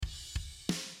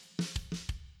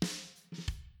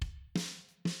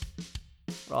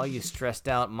For all you stressed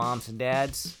out moms and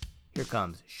dads, here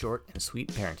comes short and sweet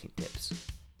parenting tips.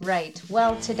 Right.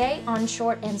 Well, today on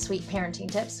Short and Sweet Parenting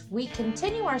Tips, we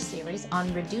continue our series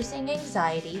on reducing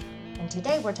anxiety, and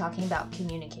today we're talking about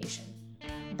communication.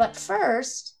 But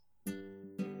first...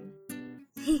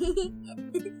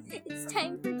 It's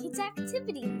time for kids'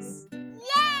 activities.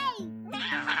 Yay!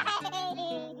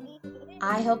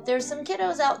 I hope there's some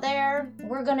kiddos out there.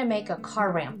 We're going to make a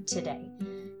car ramp today.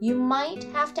 You might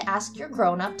have to ask your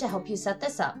grown-up to help you set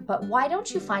this up, but why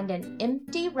don't you find an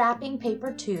empty wrapping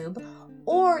paper tube,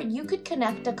 or you could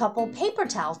connect a couple paper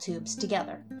towel tubes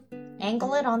together.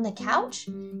 Angle it on the couch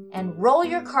and roll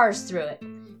your cars through it.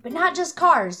 But not just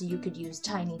cars, you could use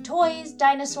tiny toys,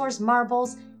 dinosaurs,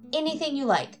 marbles, anything you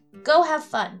like. Go have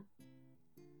fun.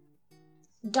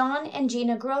 Dawn and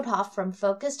Gina Grodhoff from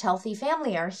Focused Healthy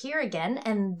Family are here again,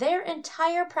 and their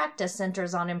entire practice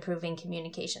centers on improving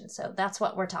communication. So that's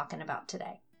what we're talking about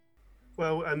today.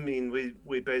 Well, I mean,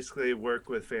 we basically work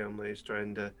with families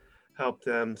trying to help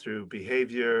them through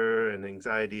behavior and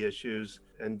anxiety issues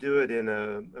and do it in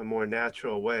a more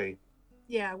natural way.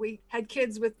 Yeah, we had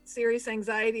kids with serious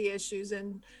anxiety issues,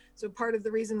 and so part of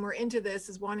the reason we're into this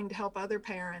is wanting to help other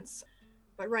parents.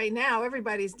 But right now,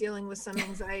 everybody's dealing with some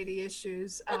anxiety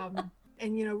issues,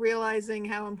 and realizing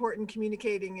how important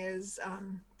communicating is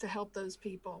to help those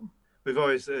people. We've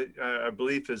always, our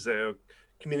belief is that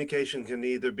communication can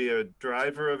either be a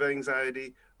driver of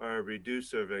anxiety or a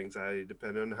reducer of anxiety,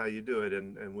 depending on how you do it,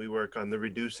 and we work on the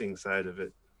reducing side of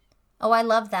it. Oh, I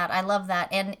love that.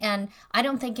 And I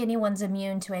don't think anyone's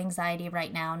immune to anxiety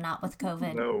right now, not with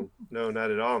COVID. No,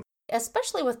 not at all.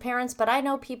 Especially with parents, but I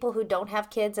know people who don't have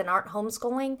kids and aren't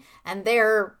homeschooling, and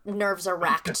their nerves are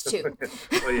racked too.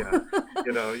 Well,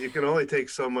 yeah, you can only take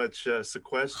so much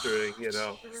sequestering,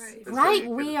 Right.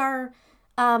 We are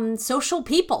social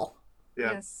people.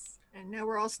 Yeah. Yes. And now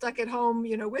we're all stuck at home,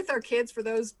 with our kids, for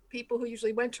those people who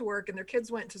usually went to work and their kids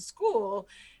went to school.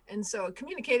 And so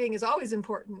communicating is always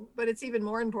important, but it's even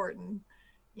more important,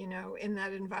 in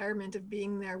that environment of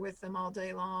being there with them all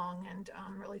day long and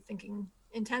really thinking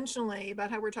intentionally about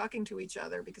how we're talking to each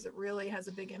other, because it really has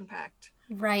a big impact.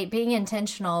 Right. Being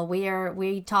intentional.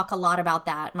 We talk a lot about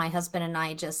that. My husband and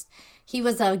I he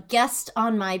was a guest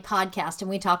on my podcast, and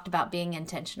we talked about being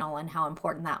intentional and how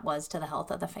important that was to the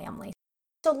health of the family.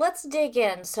 So let's dig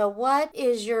in. So what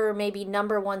is your maybe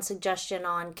number one suggestion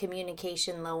on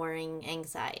communication lowering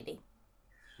anxiety?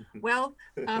 Well,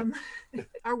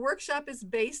 our workshop is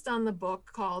based on the book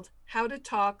called How to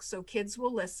Talk So Kids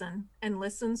Will Listen and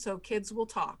Listen So Kids Will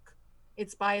Talk.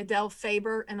 It's by Adele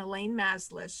Faber and Elaine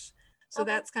Maslish. So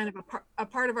that's kind of a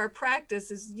part of our practice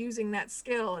is using that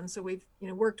skill. And so we've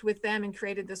worked with them and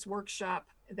created this workshop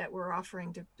that we're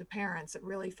offering to parents. It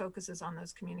really focuses on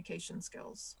those communication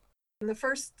skills. And the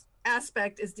first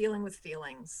aspect is dealing with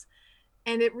feelings.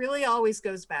 And it really always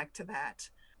goes back to that.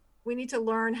 We need to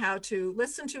learn how to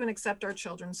listen to and accept our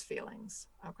children's feelings,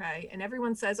 okay? And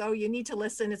everyone says, oh, you need to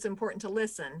listen, it's important to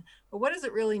listen. But what does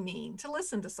it really mean to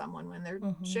listen to someone when they're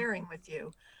sharing with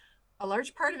you? A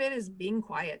large part of it is being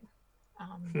quiet.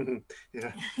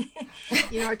 Yeah.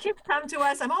 Our kids come to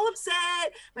us, I'm all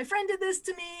upset, my friend did this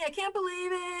to me, I can't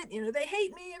believe it, they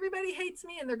hate me, everybody hates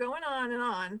me, and they're going on and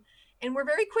on. And we're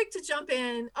very quick to jump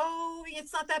in. Oh,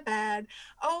 it's not that bad.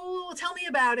 Oh, tell me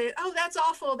about it. Oh, that's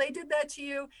awful. They did that to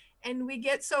you. And we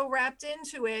get so wrapped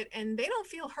into it and they don't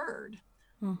feel heard.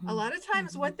 A lot of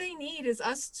times what they need is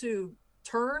us to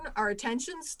turn our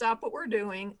attention, stop what we're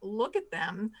doing, look at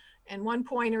them. And one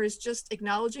pointer is just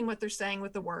acknowledging what they're saying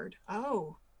with the word.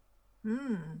 Oh,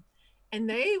 and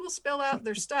they will spill out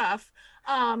their stuff.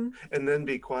 And then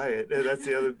be quiet. That's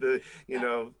the other, the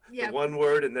one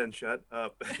word and then shut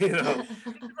up. Because a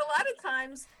lot of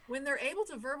times when they're able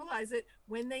to verbalize it,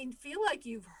 when they feel like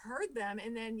you've heard them,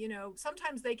 and then,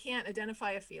 sometimes they can't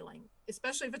identify a feeling,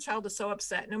 especially if a child is so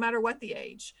upset, no matter what the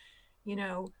age,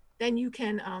 then you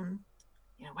can,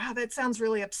 wow, that sounds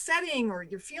really upsetting, or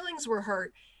your feelings were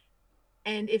hurt.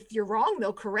 And if you're wrong,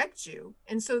 they'll correct you.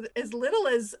 And so as little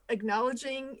as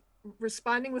acknowledging,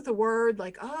 responding with a word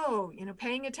like, oh,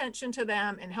 paying attention to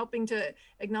them and helping to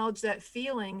acknowledge that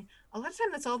feeling, a lot of time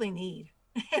that's all they need.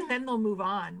 And then they'll move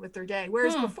on with their day.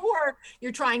 Whereas before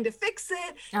you're trying to fix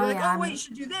it. You're you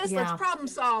should do this. Let's problem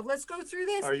solve. Let's go through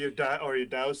this. Or you're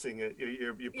dousing it.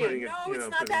 You're putting it. No, it's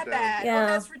not that bad. Yeah. Oh,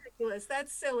 that's ridiculous.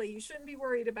 That's silly. You shouldn't be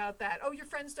worried about that. Oh, your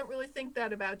friends don't really think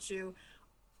that about you.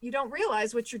 You don't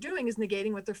realize what you're doing is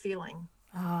negating what they're feeling.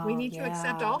 Oh, we need to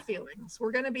accept all feelings.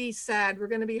 We're going to be sad. We're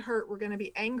going to be hurt. We're going to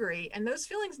be angry. And those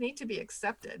feelings need to be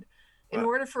accepted. in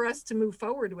order for us to move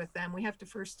forward with them, we have to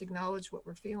first acknowledge what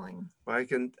we're feeling. Well,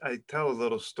 I tell a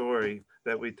little story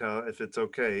that we tell, if it's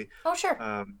okay. Oh,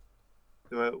 sure.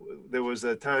 There was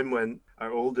a time when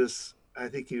our oldest, I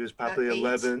think he was probably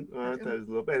 11.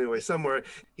 Anyway, somewhere,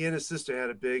 he and his sister had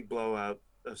a big blowout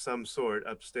of some sort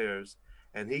upstairs.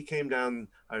 And he came down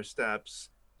our steps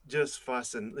just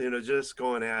fussing, just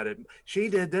going at it. She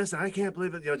did this. I can't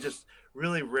believe it. Just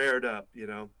really reared up,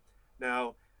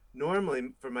 Now, normally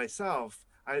for myself,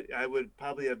 I would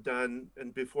probably have done,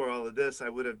 and before all of this, I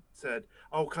would have said,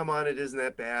 oh, come on, it isn't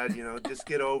that bad, just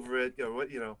get over it,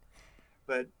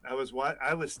 But I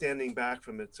was standing back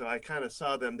from it, so I kind of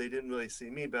saw them. They didn't really see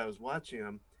me, but I was watching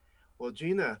them. Well,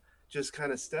 Gina just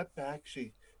kind of stepped back.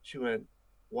 She went,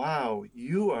 wow,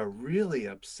 you are really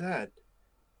upset.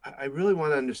 I really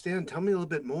want to understand. Tell me a little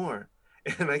bit more.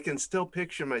 And I can still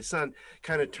picture my son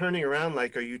kind of turning around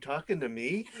like, are you talking to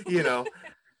me? And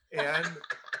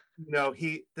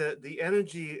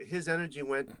his energy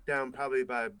went down probably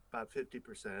by about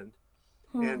 50%.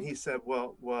 And he said,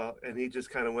 well, and he just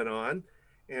kind of went on.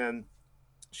 And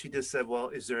she just said, well,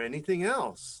 is there anything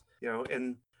else?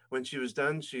 And when she was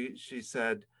done, she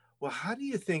said, well, how do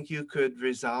you think you could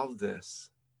resolve this?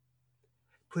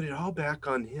 Put it all back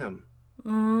on him.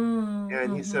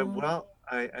 And he said, well,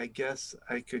 I guess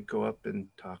I could go up and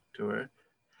talk to her.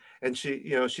 And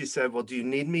she said, well, do you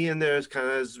need me in there as kind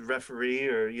of as referee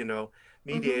or,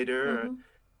 mediator? And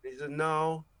he said,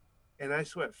 no. And I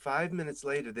swear 5 minutes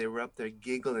later, they were up there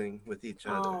giggling with each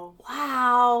other. Oh,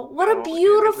 wow. What a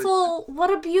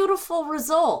beautiful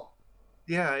result.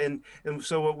 Yeah. And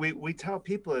so what we tell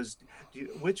people is,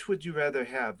 which would you rather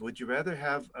have? Would you rather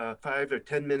have a 5 or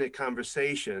 10 minute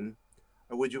conversation,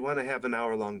 or would you want to have an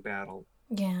hour-long battle?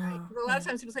 Yeah. Right. A lot of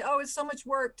times people say, oh, it's so much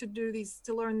work to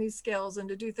learn these skills and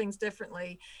to do things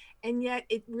differently. And yet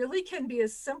it really can be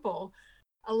as simple.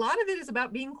 A lot of it is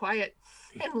about being quiet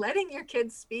and letting your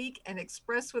kids speak and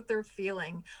express what they're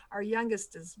feeling. Our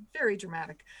youngest is very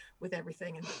dramatic with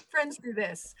everything, and friends do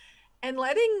this. And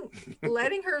letting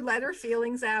her let her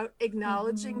feelings out,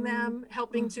 acknowledging them,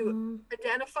 helping to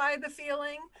identify the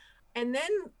feeling, and then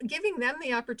giving them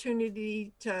the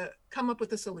opportunity to come up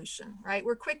with a solution, right?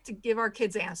 We're quick to give our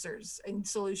kids answers and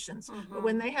solutions, but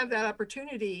when they have that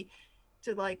opportunity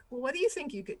to well, what do you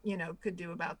think you could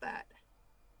do about that?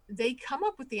 They come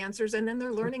up with the answers, and then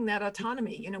they're learning that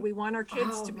autonomy. We want our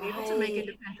kids to be able to make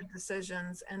independent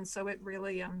decisions. And so it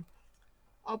really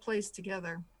all plays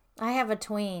together. I have a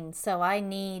tween, so I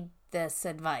need this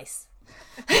advice.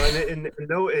 And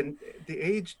the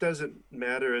age doesn't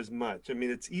matter as much. I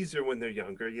mean, it's easier when they're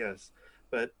younger, yes,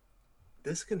 but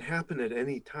this can happen at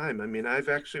any time. I mean, I've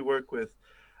actually worked with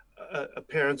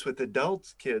parents with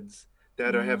adult kids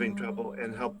that are having trouble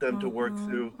and help them to work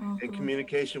through, and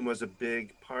communication was a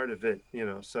big part of it,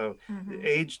 so the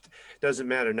age doesn't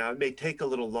matter. Now, it may take a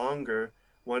little longer,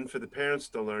 one, for the parents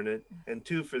to learn it, and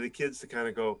two, for the kids to kind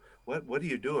of go, what are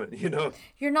you doing?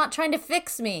 You're not trying to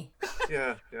fix me.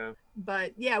 Yeah.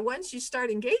 But yeah, once you start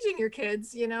engaging your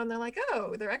kids, and they're like,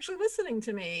 oh, they're actually listening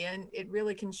to me. And it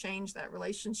really can change that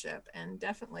relationship and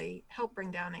definitely help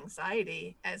bring down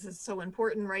anxiety, as is so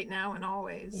important right now and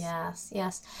always. Yes.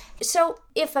 So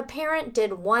if a parent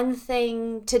did one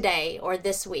thing today or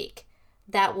this week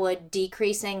that would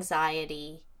decrease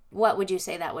anxiety, what would you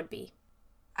say that would be?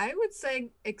 I would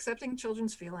say accepting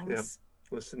children's feelings. Yeah.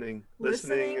 Listening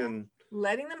and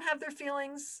letting them have their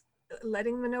feelings,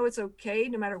 letting them know it's okay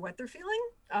no matter what they're feeling.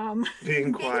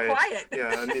 Being quiet.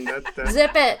 Yeah, I mean that's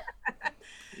zip it.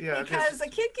 Yeah, because a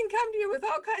kid can come to you with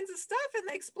all kinds of stuff and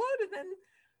they explode, and then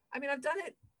I've done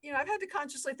it, I've had to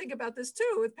consciously think about this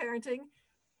too with parenting.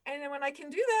 And then when I can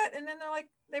do that, and then they're like,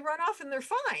 they run off and they're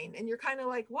fine, and you're kind of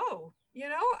like, whoa,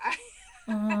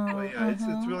 Well, yeah,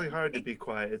 it's really hard to be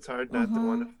quiet. It's hard not to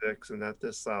want to fix and not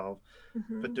to solve,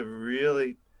 but to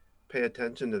really pay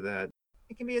attention to that.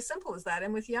 It can be as simple as that.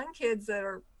 And with young kids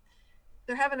they're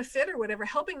having a fit or whatever,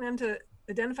 helping them to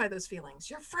identify those feelings.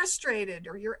 You're frustrated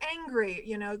or you're angry,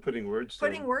 putting words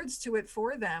to it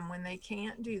for them when they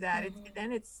can't do that.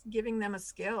 Then it's giving them a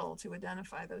skill to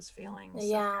identify those feelings.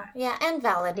 Yeah, and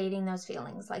validating those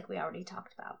feelings like we already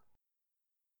talked about.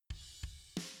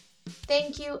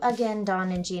 Thank you again,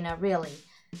 Dawn and Gina, really.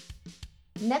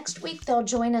 Next week, they'll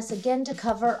join us again to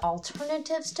cover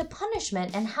alternatives to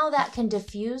punishment and how that can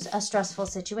diffuse a stressful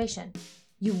situation.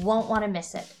 You won't want to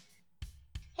miss it.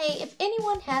 Hey, if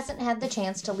anyone hasn't had the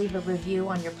chance to leave a review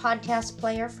on your podcast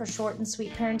player for Short and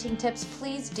Sweet Parenting Tips,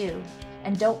 please do.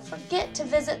 And don't forget to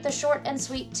visit the Short and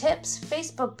Sweet Tips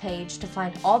Facebook page to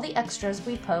find all the extras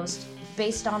we post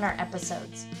based on our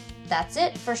episodes. That's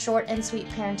it for short and sweet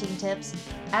parenting tips.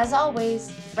 As always,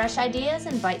 fresh ideas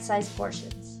in bite-sized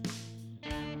portions.